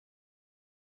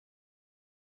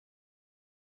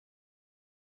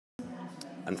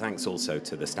And thanks also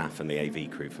to the staff and the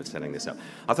AV crew for setting this up.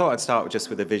 I thought I'd start just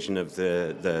with a vision of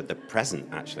the present,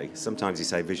 actually. Sometimes you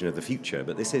say vision of the future,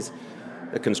 but this is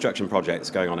a construction project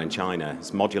that's going on in China.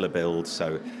 It's modular build,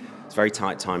 so it's very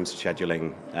tight time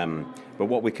scheduling. But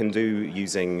what we can do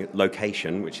using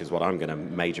location, which is what I'm going to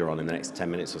major on in the next 10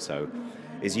 minutes or so,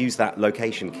 is use that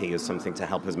location key as something to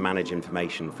help us manage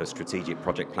information for strategic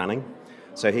project planning.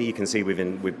 So here you can see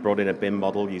we've brought in a BIM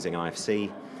model using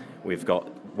IFC. We've got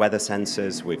weather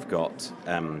sensors, we've got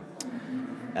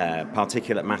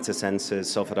particulate matter sensors,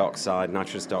 sulfur dioxide,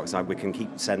 nitrous dioxide. We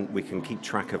can keep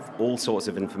track of all sorts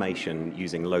of information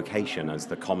using location as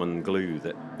the common glue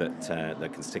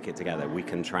that can stick it together. We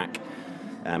can track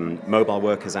mobile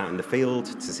workers out in the field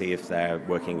to see if they're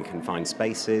working in confined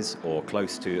spaces or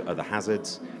close to other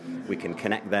hazards. We can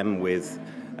connect them with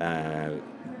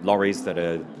lorries that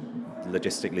are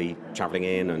logistically traveling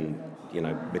in and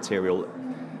material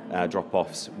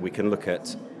drop-offs. We can look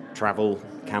at travel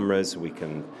cameras, we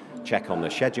can check on the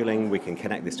scheduling, we can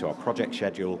connect this to our project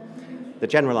schedule. The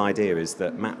general idea is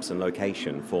that maps and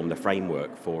location form the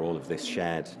framework for all of this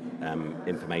shared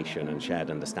information and shared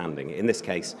understanding. In this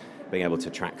case, being able to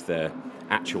track the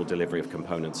actual delivery of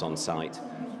components on site,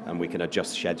 and we can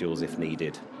adjust schedules if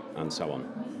needed, and so on.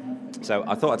 So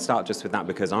I thought I'd start just with that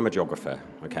because I'm a geographer,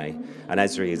 okay, and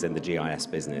Esri is in the GIS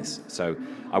business. So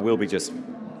I will be just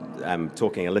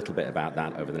talking a little bit about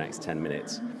that over the next 10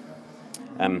 minutes.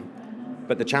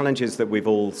 But the challenges that we've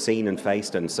all seen and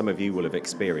faced, and some of you will have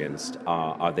experienced,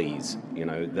 are these.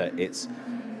 That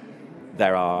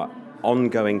there are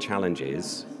ongoing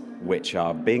challenges which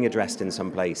are being addressed in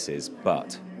some places,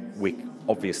 but we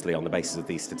obviously, on the basis of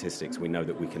these statistics, we know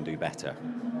that we can do better.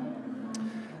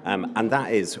 And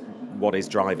that is what is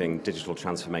driving digital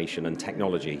transformation and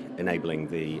technology enabling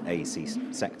the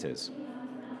AEC sectors.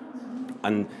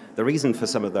 And the reason for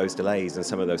some of those delays and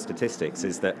some of those statistics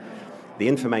is that the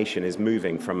information is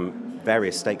moving from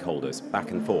various stakeholders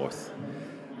back and forth.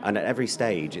 And at every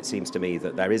stage, it seems to me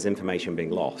that there is information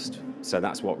being lost. So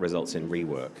that's what results in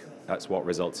rework. That's what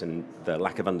results in the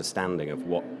lack of understanding of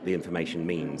what the information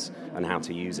means and how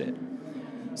to use it.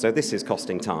 So this is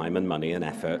costing time and money and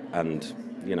effort and,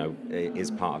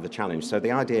 is part of the challenge. So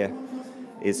the idea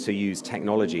is to use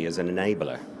technology as an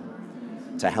enabler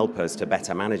to help us to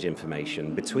better manage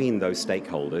information between those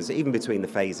stakeholders, even between the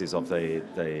phases of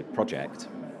the project,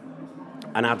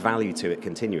 and add value to it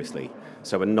continuously.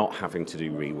 So we're not having to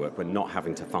do rework, we're not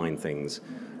having to find things,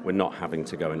 we're not having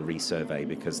to go and resurvey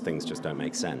because things just don't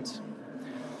make sense.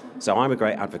 So I'm a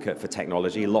great advocate for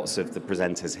technology. Lots of the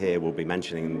presenters here will be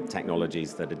mentioning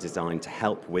technologies that are designed to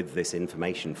help with this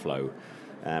information flow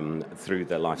through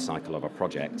the life cycle of a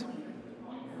project.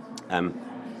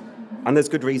 And there's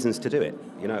good reasons to do it,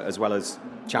 as well as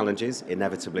challenges,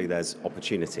 inevitably there's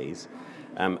opportunities.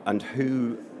 And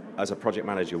who, as a project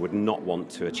manager, would not want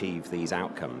to achieve these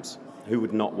outcomes? Who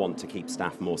would not want to keep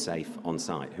staff more safe on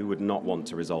site? Who would not want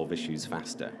to resolve issues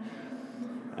faster?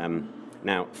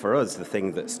 Now, for us, the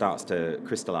thing that starts to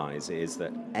crystallize is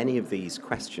that any of these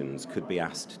questions could be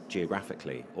asked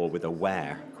geographically or with a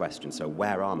where question. So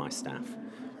where are my staff?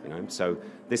 So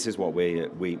this is what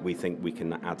we think we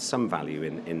can add some value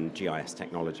in GIS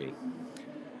technology.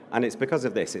 And it's because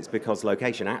of this, it's because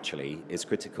location actually is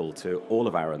critical to all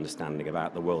of our understanding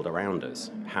about the world around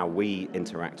us, how we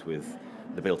interact with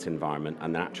the built environment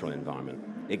and the natural environment.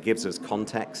 It gives us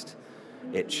context,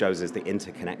 it shows us the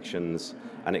interconnections,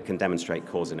 and it can demonstrate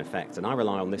cause and effect. And I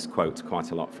rely on this quote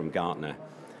quite a lot from Gartner,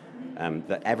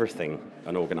 that everything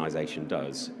an organization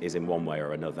does is in one way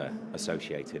or another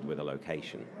associated with a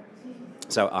location.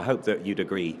 So I hope that you'd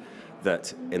agree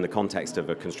that in the context of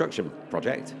a construction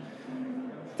project,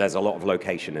 there's a lot of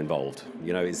location involved.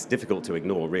 It's difficult to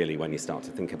ignore really when you start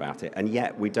to think about it, and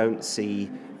yet we don't see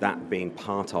that being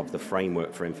part of the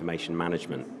framework for information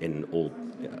management in all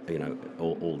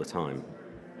the time.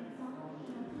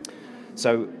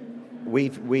 So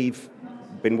we've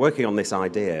been working on this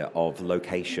idea of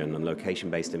location and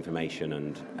location-based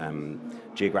information and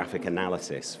geographic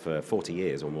analysis for 40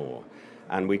 years or more.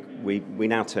 And we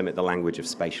now term it the language of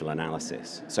spatial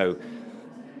analysis. So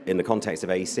in the context of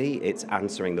AEC, it's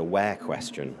answering the where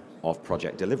question of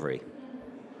project delivery.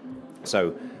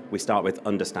 So we start with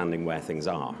understanding where things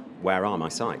are. Where are my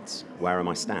sites? Where are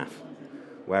my staff?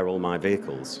 Where are all my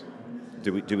vehicles?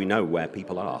 Do we know where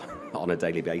people are on a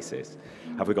daily basis?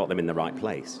 Have we got them in the right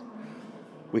place?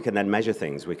 We can then measure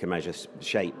things. We can measure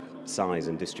shape, size,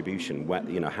 and distribution.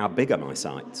 How big are my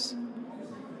sites?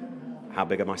 How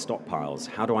big are my stockpiles?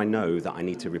 How do I know that I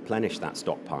need to replenish that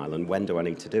stockpile, and when do I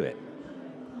need to do it?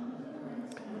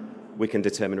 We can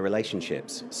determine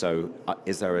relationships. So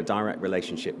is there a direct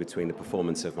relationship between the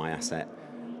performance of my asset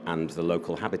and the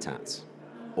local habitats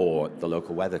or the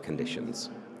local weather conditions.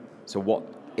 So what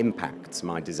impacts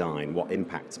my design? What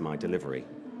impacts my delivery?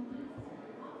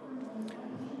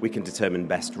 We can determine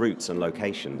best routes and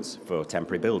locations for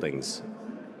temporary buildings,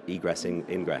 egress,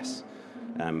 ingress,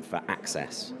 for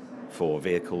access, for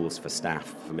vehicles, for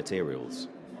staff, for materials.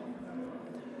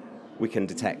 We can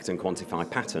detect and quantify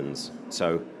patterns.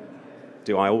 So,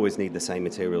 do I always need the same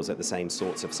materials at the same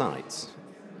sorts of sites?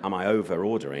 Am I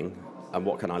over-ordering, and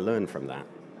what can I learn from that?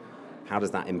 How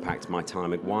does that impact my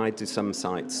time? Why do some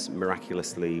sites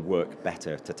miraculously work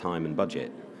better to time and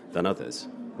budget than others?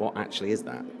 What actually is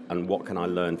that? And what can I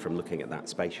learn from looking at that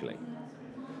spatially?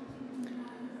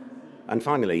 And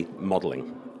finally,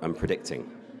 modelling and predicting.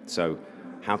 So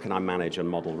how can I manage and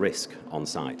model risk on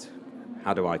site?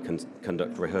 How do I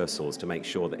conduct rehearsals to make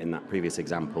sure that in that previous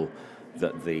example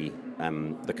that the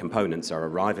components are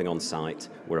arriving on site,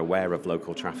 we're aware of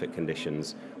local traffic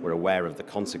conditions, we're aware of the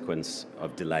consequence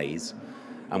of delays,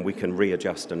 and we can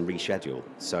readjust and reschedule.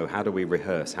 So how do we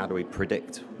rehearse? How do we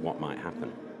predict what might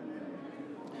happen?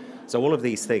 So all of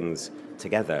these things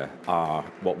together are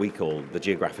what we call the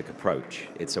geographic approach.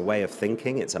 It's a way of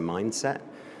thinking, it's a mindset,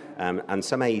 and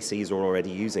some AECs are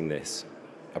already using this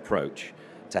approach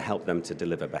to help them to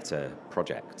deliver better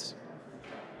projects.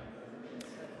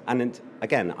 And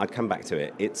again, I'd come back to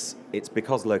it. It's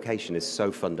because location is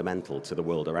so fundamental to the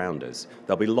world around us.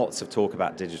 There'll be lots of talk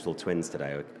about digital twins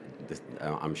today,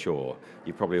 I'm sure.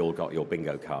 You've probably all got your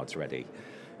bingo cards ready.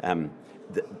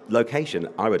 The location,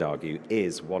 I would argue,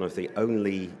 is one of the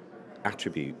only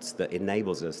attributes that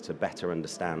enables us to better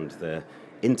understand the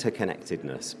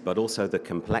interconnectedness, but also the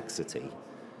complexity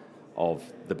of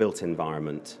the built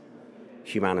environment,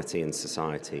 humanity and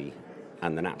society,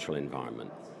 and the natural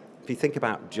environment. If you think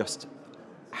about just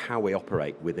how we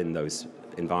operate within those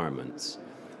environments,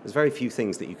 there's very few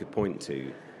things that you could point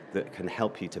to that can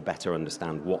help you to better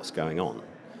understand what's going on.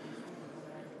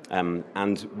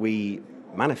 And we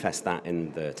manifest that in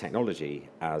the technology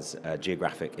as a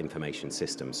geographic information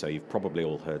system. So you've probably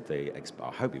all heard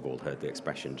I hope you've all heard the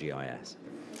expression GIS.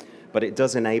 But it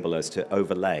does enable us to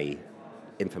overlay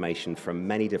information from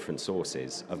many different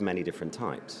sources of many different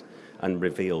types and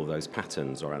reveal those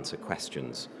patterns or answer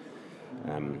questions,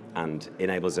 and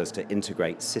enables us to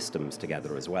integrate systems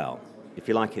together as well. If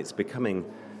you like, it's becoming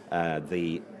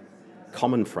the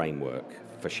common framework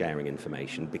for sharing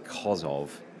information because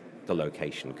of the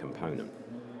location component.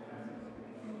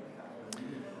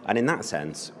 And in that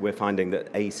sense, we're finding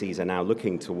that AECs are now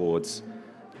looking towards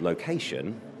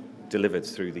location delivered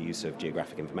through the use of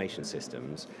geographic information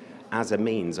systems as a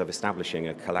means of establishing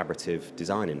a collaborative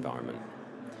design environment.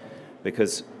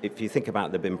 Because if you think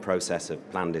about the BIM process of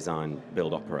plan, design,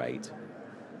 build, operate,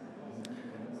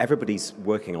 everybody's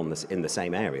working on this in the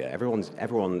same area.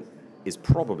 Everyone is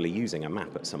probably using a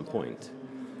map at some point,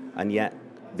 and yet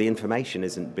the information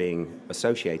isn't being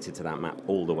associated to that map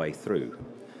all the way through.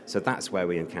 So that's where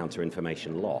we encounter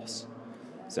information loss.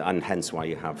 So, and hence why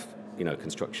you have,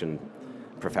 construction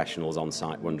professionals on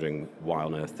site wondering why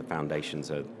on earth the foundations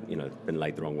are, been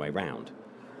laid the wrong way round.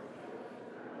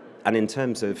 And in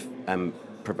terms of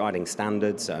providing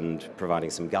standards and providing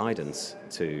some guidance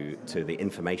to the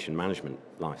information management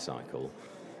lifecycle,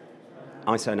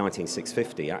 ISO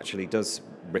 19650 actually does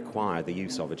require the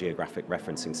use of a geographic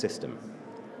referencing system.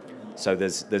 So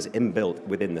there's inbuilt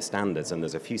within the standards, and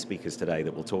there's a few speakers today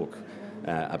that will talk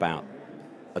about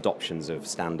adoptions of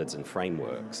standards and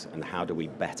frameworks and how do we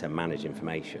better manage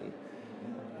information.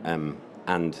 And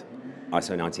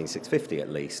ISO 19650 at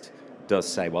least does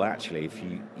say, well, actually, if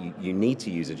you need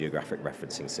to use a geographic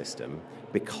referencing system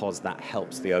because that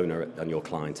helps the owner and your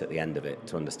client at the end of it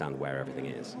to understand where everything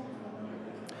is.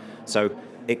 So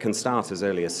it can start as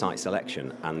early as site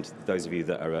selection, and those of you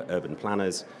that are urban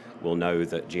planners will know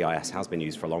that GIS has been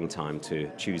used for a long time to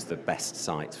choose the best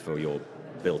site for your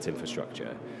built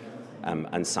infrastructure,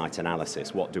 and site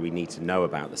analysis. What do we need to know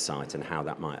about the site and how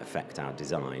that might affect our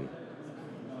design?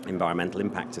 Environmental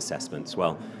impact assessments.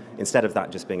 Well, instead of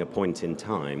that just being a point in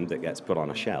time that gets put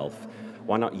on a shelf,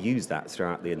 why not use that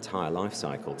throughout the entire life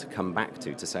cycle to come back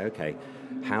to say, okay,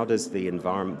 how does the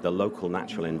environment, the local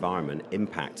natural environment,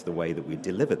 impact the way that we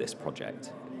deliver this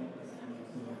project?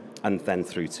 And then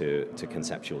through to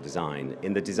conceptual design.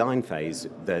 In the design phase,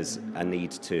 there's a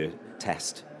need to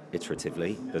test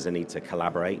iteratively. There's a need to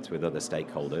collaborate with other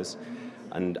stakeholders.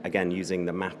 And again, using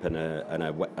the map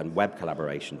and web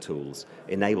collaboration tools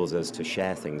enables us to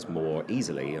share things more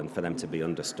easily and for them to be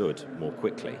understood more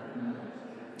quickly.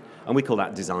 And we call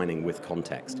that designing with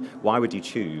context. Why would you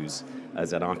choose,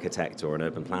 as an architect or an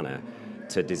urban planner,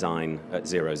 to design at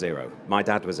 0, 0. My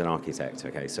dad was an architect,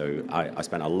 okay, so I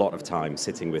spent a lot of time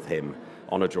sitting with him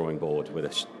on a drawing board with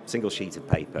a single sheet of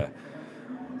paper.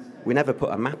 We never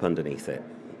put a map underneath it.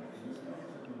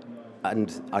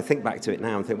 And I think back to it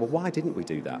now and think, well, why didn't we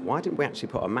do that? Why didn't we actually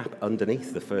put a map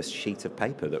underneath the first sheet of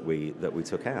paper that we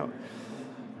took out?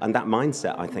 And that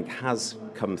mindset, I think, has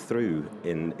come through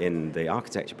in the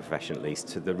architecture profession, at least,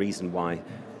 to the reason why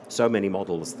so many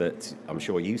models that I'm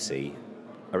sure you see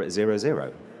are at 0,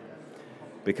 0.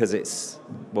 Because it's,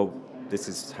 well, this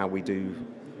is how we do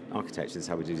architecture, this is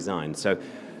how we do design. So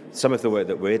some of the work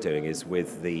that we're doing is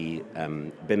with the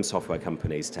BIM software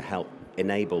companies to help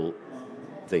enable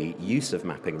the use of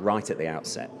mapping right at the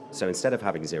outset. So instead of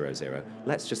having 0, 0,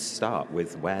 let's just start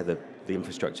with where the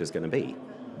infrastructure is going to be.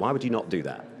 Why would you not do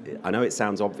that? I know it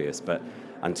sounds obvious,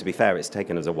 and to be fair, it's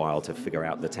taken us a while to figure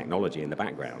out the technology in the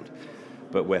background.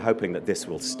 But we're hoping that this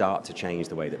will start to change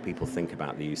the way that people think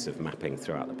about the use of mapping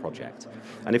throughout the project.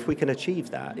 And if we can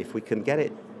achieve that, if we can get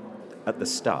it at the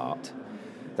start,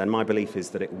 then my belief is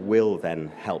that it will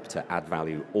then help to add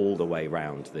value all the way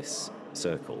around this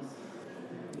circle.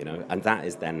 And that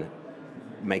is then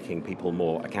making people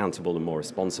more accountable and more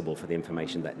responsible for the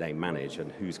information that they manage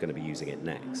and who's going to be using it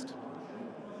next.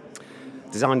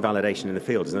 Design validation in the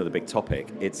field is another big topic.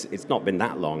 It's not been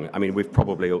that long. I mean,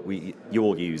 you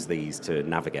all use these to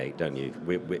navigate, don't you?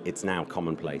 It's now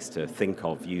commonplace to think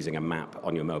of using a map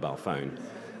on your mobile phone.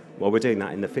 Well, we're doing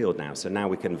that in the field now. So now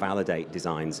we can validate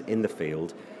designs in the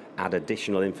field, add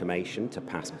additional information to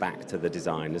pass back to the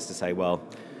designers to say, well,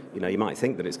 you might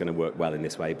think that it's going to work well in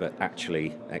this way, but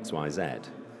actually X, Y, Z.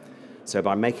 So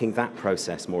by making that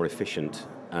process more efficient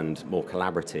and more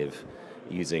collaborative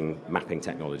using mapping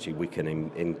technology, we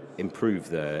can improve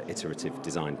the iterative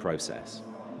design process.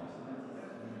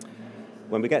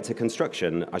 When we get to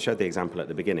construction, I showed the example at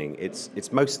the beginning,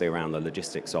 it's mostly around the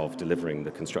logistics of delivering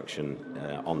the construction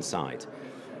on site.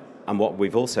 And what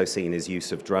we've also seen is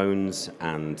use of drones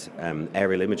and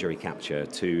aerial imagery capture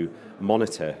to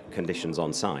monitor conditions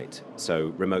on site,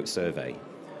 so remote survey.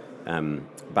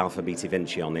 Balfour Beatty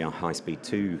Vinci on the High Speed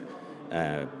 2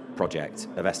 project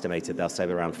have estimated they'll save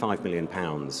around £5 million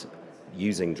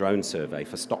using drone survey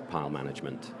for stockpile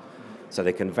management. So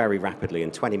they can very rapidly,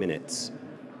 in 20 minutes,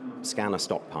 scan a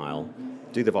stockpile,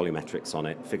 do the volumetrics on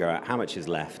it, figure out how much is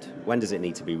left, when does it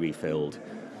need to be refilled.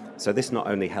 So this not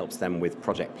only helps them with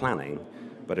project planning,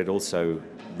 but it also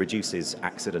reduces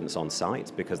accidents on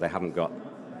site because they haven't got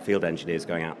field engineers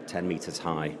going out 10 meters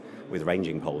high with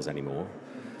ranging poles anymore.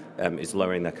 It's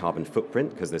lowering their carbon footprint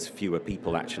because there's fewer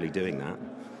people actually doing that.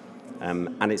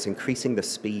 And it's increasing the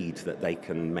speed that they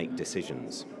can make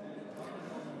decisions.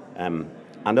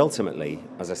 And ultimately,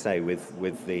 as I say,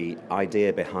 with the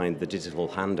idea behind the digital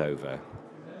handover,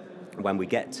 when we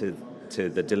get to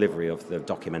the delivery of the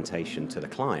documentation to the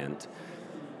client,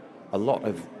 a lot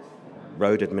of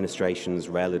road administrations,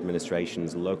 rail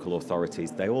administrations, local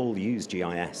authorities, they all use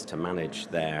GIS to manage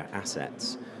their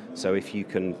assets. So if you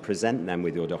can present them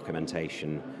with your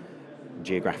documentation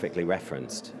geographically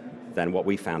referenced, then what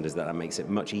we found is that makes it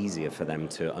much easier for them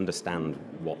to understand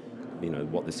what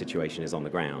the situation is on the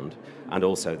ground, and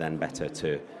also then better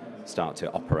to start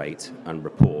to operate and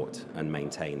report and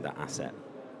maintain that asset.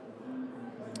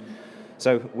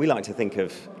 So we like to think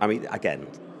of, again,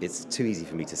 it's too easy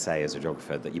for me to say as a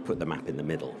geographer that you put the map in the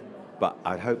middle, but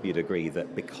I hope you'd agree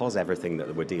that because everything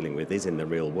that we're dealing with is in the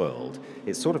real world,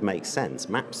 it sort of makes sense.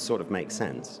 Maps sort of make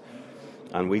sense.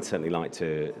 And we'd certainly like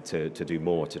to do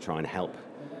more to try and help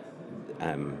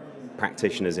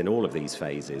practitioners in all of these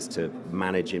phases to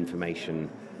manage information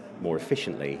more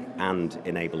efficiently and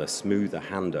enable a smoother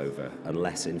handover and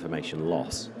less information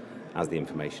loss as the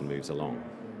information moves along.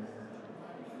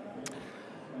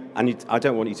 And I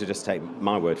don't want you to just take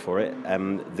my word for it.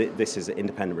 This is an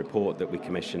independent report that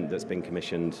that's been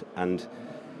commissioned, and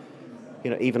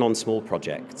even on small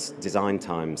projects, design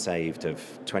time saved of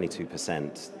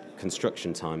 22%,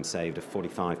 construction time saved of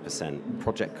 45%,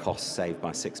 project costs saved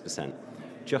by 6%,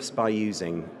 just by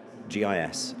using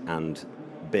GIS and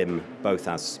BIM both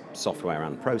as software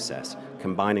and process,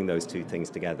 combining those two things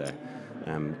together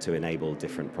to enable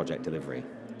different project delivery.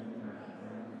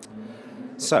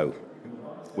 So,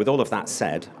 with all of that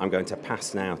said, I'm going to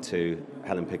pass now to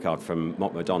Helen Pickard from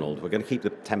Mott MacDonald. We're going to keep the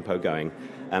tempo going.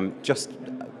 Just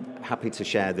happy to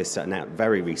share this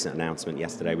very recent announcement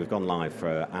yesterday. We've gone live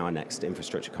for our next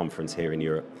infrastructure conference here in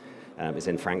Europe. It's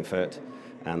in Frankfurt,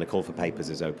 and the call for papers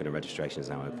is open and registration is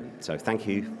now open. So thank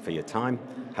you for your time.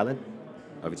 Helen,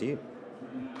 over to you.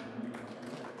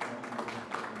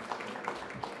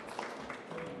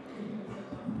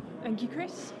 Thank you,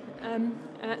 Chris.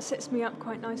 It sets me up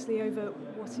quite nicely over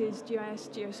what is GIS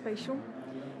geospatial.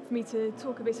 for me to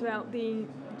talk a bit about the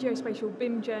geospatial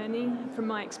BIM journey from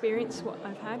my experience, what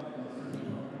I've had,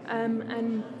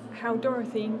 and how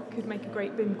Dorothy could make a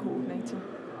great BIM coordinator,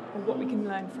 or what we can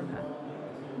learn from her.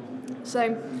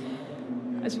 So,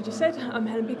 as we just said, I'm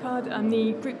Helen Pickard. I'm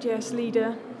the Group GIS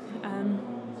leader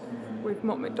with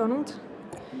Mott MacDonald.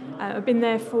 I've been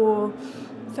there for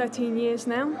 13 years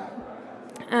now.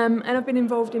 And I've been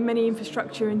involved in many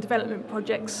infrastructure and development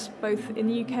projects, both in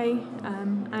the UK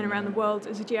and around the world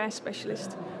as a GIS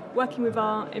specialist, working with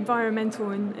our environmental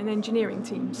and engineering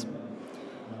teams.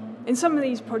 In some of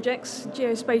these projects,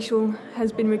 geospatial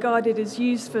has been regarded as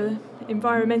used for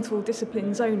environmental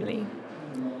disciplines only,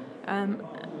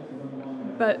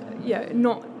 but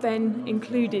not then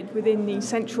included within the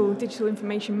central digital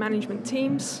information management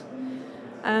teams.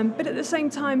 But at the same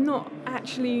time, not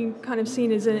actually kind of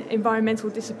seen as an environmental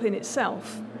discipline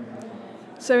itself.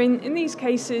 So in these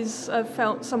cases, I've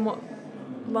felt somewhat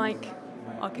like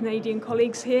our Canadian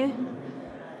colleagues here,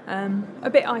 a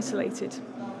bit isolated.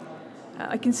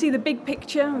 I can see the big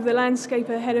picture of the landscape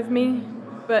ahead of me,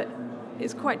 but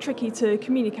it's quite tricky to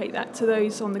communicate that to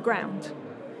those on the ground.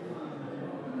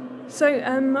 So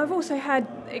I've also had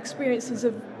experiences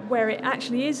of where it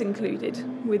actually is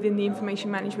included within the information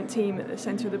management team at the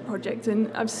centre of the project, and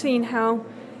I've seen how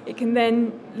it can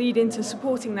then lead into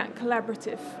supporting that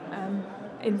collaborative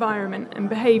environment and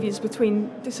behaviours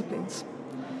between disciplines.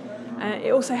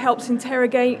 It also helps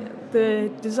interrogate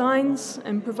the designs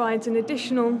and provides an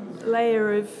additional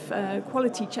layer of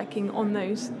quality checking on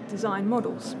those design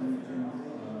models.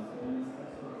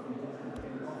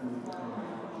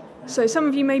 So some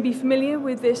of you may be familiar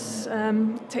with this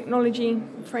technology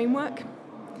framework,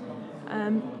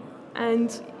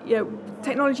 and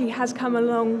technology has come a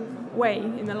long way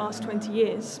in the last 20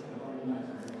 years.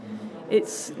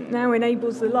 It now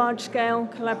enables the large-scale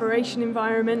collaboration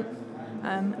environment,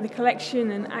 the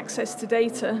collection and access to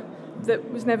data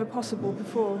that was never possible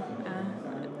before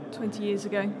 20 years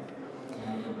ago.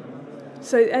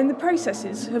 And the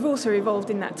processes have also evolved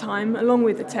in that time, along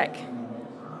with the tech.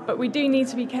 But we do need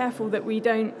to be careful that we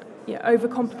don't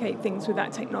overcomplicate things with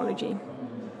that technology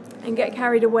and get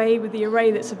carried away with the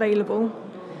array that's available.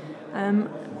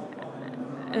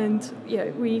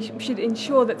 We should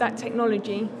ensure that that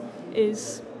technology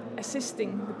is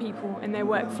assisting the people in their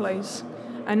workflows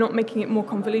and not making it more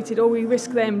convoluted, or we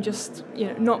risk them just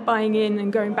not buying in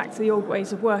and going back to the old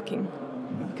ways of working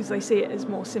because they see it as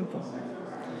more simple.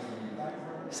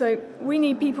 So we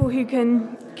need people who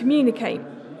can communicate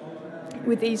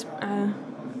with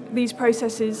these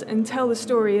processes and tell the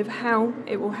story of how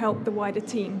it will help the wider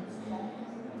team.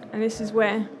 And this is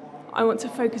where I want to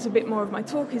focus a bit more of my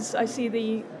talk, is I see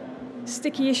the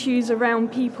sticky issues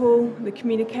around people, the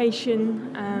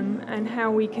communication, and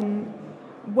how we can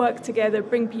work together,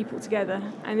 bring people together.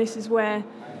 And this is where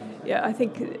I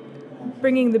think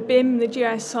bringing the BIM, the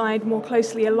GIS side, more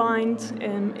closely aligned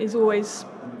is always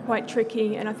quite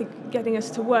tricky, and I think getting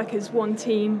us to work as one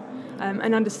team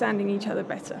and understanding each other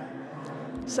better.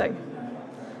 So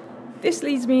this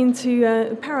leads me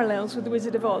into parallels with the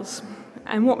Wizard of Oz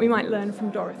and what we might learn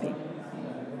from Dorothy.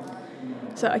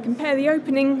 So I compare the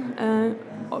opening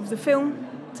of the film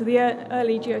to the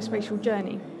early geospatial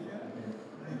journey.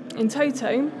 In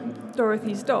Toto,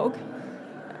 Dorothy's dog,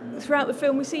 throughout the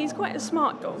film we see he's quite a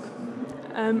smart dog.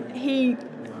 He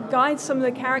guides some of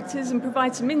the characters and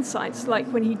provides some insights, like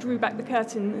when he drew back the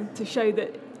curtain to show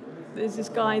that there's this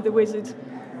guy, the wizard,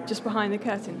 just behind the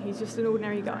curtain. He's just an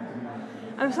ordinary guy.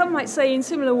 And some might say in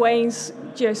similar ways,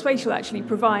 geospatial actually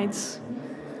provides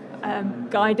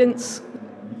guidance,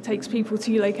 takes people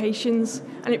to locations,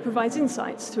 and it provides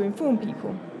insights to inform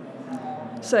people.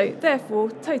 So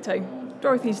therefore, Toto,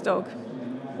 Dorothy's dog,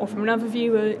 or from another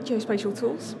view, geospatial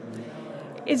tools,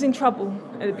 is in trouble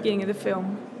at the beginning of the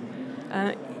film.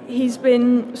 He's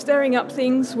been stirring up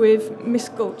things with Miss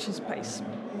Gulch's place,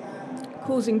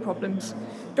 causing problems.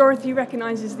 Dorothy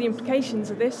recognises the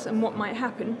implications of this and what might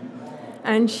happen,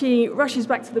 and she rushes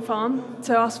back to the farm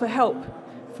to ask for help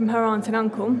from her aunt and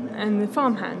uncle and the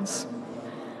farmhands.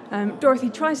 Dorothy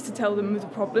tries to tell them of the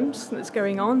problems that's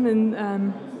going on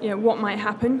and what might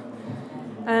happen,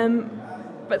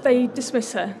 but they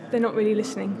dismiss her. They're not really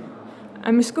listening.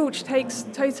 And Miss Gulch takes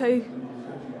Toto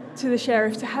to the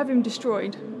sheriff to have him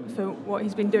destroyed for what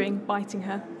he's been doing, biting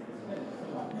her.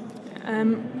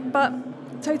 But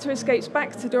Toto escapes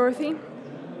back to Dorothy,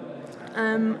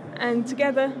 and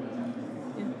together,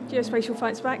 geospatial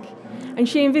fights back, and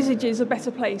she envisages a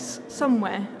better place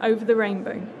somewhere over the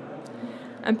rainbow.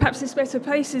 And perhaps this better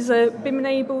place is a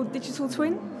BIM-enabled digital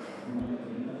twin.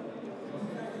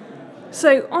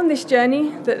 So on this journey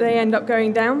that they end up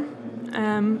going down,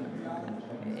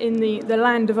 in the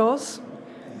land of Oz,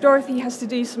 Dorothy has to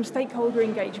do some stakeholder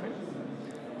engagement.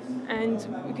 And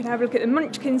we can have a look at the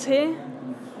Munchkins here,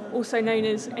 also known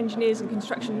as engineers and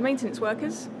construction and maintenance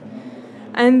workers.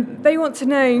 And they want to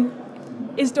know,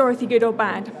 is Dorothy good or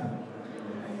bad?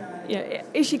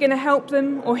 Is she going to help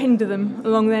them or hinder them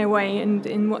along their way and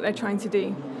in what they're trying to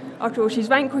do? After all, she's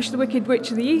vanquished the Wicked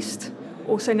Witch of the East,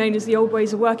 also known as the old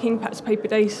ways of working, perhaps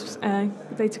paper-based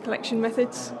data collection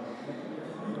methods.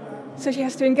 So she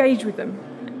has to engage with them.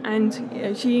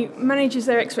 And she manages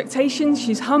their expectations.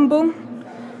 She's humble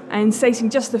and stating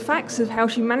just the facts of how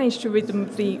she managed to rid them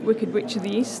of the Wicked Witch of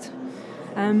the East,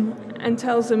 and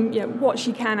tells them what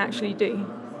she can actually do,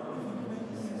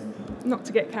 not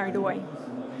to get carried away.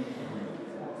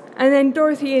 And then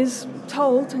Dorothy is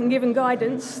told and given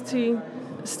guidance to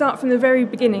start from the very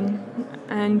beginning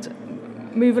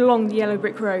and move along the yellow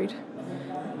brick road.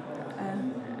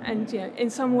 And in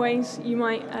some ways you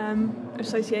might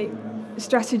associate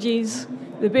strategies,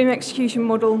 the BIM execution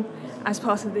model, as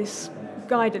part of this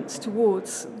guidance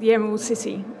towards the Emerald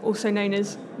City, also known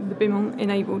as the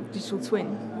BIM-enabled digital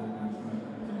twin.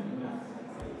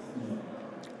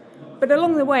 But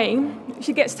along the way,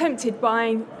 she gets tempted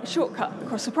by a shortcut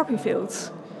across the poppy fields,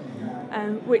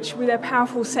 which with her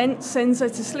powerful scent sends her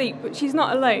to sleep. But she's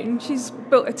not alone. She's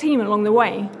built a team along the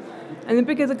way. And the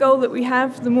bigger the goal that we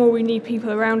have, the more we need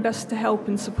people around us to help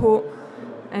and support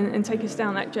and take us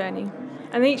down that journey.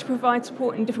 And they each provide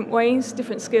support in different ways,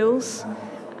 different skills.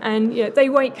 And they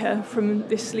wake her from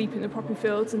this sleep in the poppy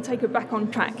fields and take her back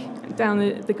on track down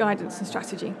the guidance and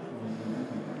strategy.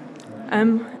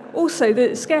 Also,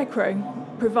 the Scarecrow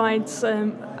provides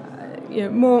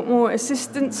more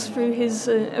assistance through his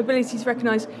ability to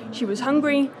recognise she was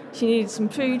hungry, she needed some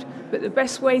food, but the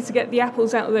best way to get the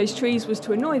apples out of those trees was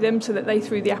to annoy them so that they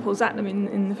threw the apples at them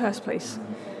in the first place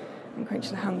and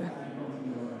quenched their hunger.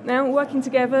 Now, working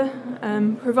together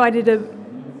provided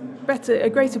a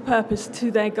greater purpose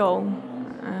to their goal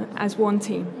as one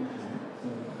team.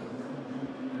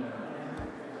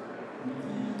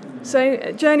 So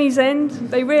at journey's end,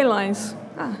 they realise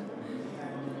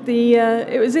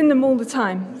it was in them all the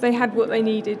time. They had what they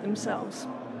needed themselves.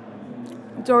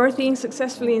 Dorothy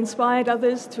successfully inspired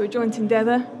others to a joint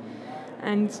endeavour,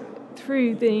 and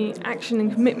through the action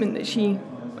and commitment that she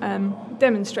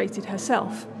demonstrated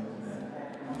herself.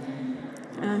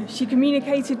 She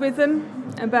communicated with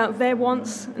them about their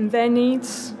wants and their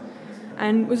needs,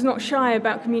 and was not shy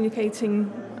about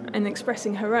communicating and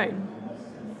expressing her own.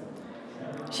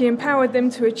 She empowered them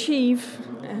to achieve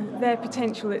their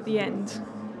potential at the end.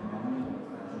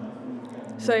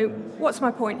 So, what's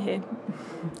my point here?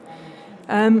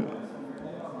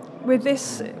 With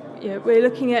this, we're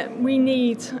looking at, we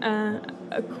need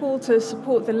a call to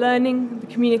support the learning, the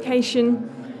communication,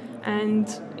 and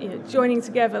joining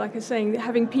together, like I was saying,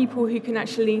 having people who can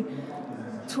actually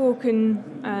talk and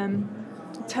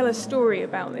tell a story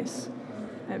about this.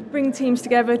 Bring teams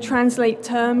together, translate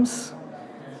terms,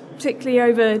 particularly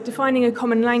over defining a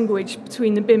common language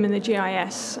between the BIM and the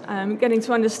GIS, getting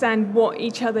to understand what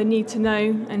each other need to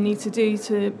know and need to do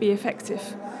to be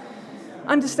effective.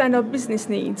 Understand our business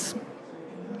needs,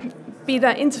 be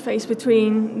that interface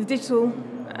between the digital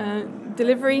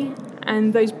delivery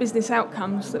and those business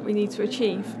outcomes that we need to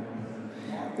achieve.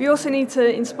 We also need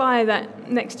to inspire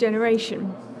that next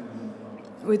generation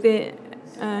with the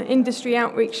industry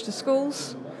outreach to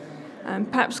schools,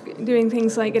 perhaps doing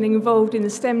things like getting involved in the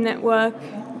STEM network,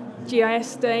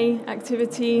 GIS Day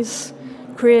activities,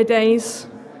 career days,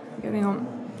 going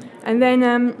on. And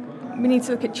then we need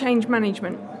to look at change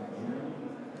management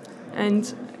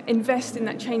and invest in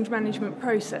that change management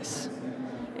process,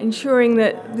 ensuring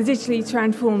that the digitally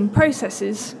transformed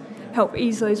processes help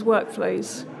ease those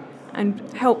workflows and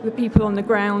help the people on the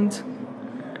ground,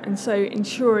 and so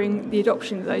ensuring the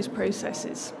adoption of those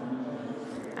processes.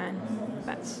 And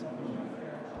that's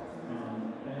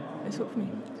all for me.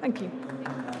 Thank you.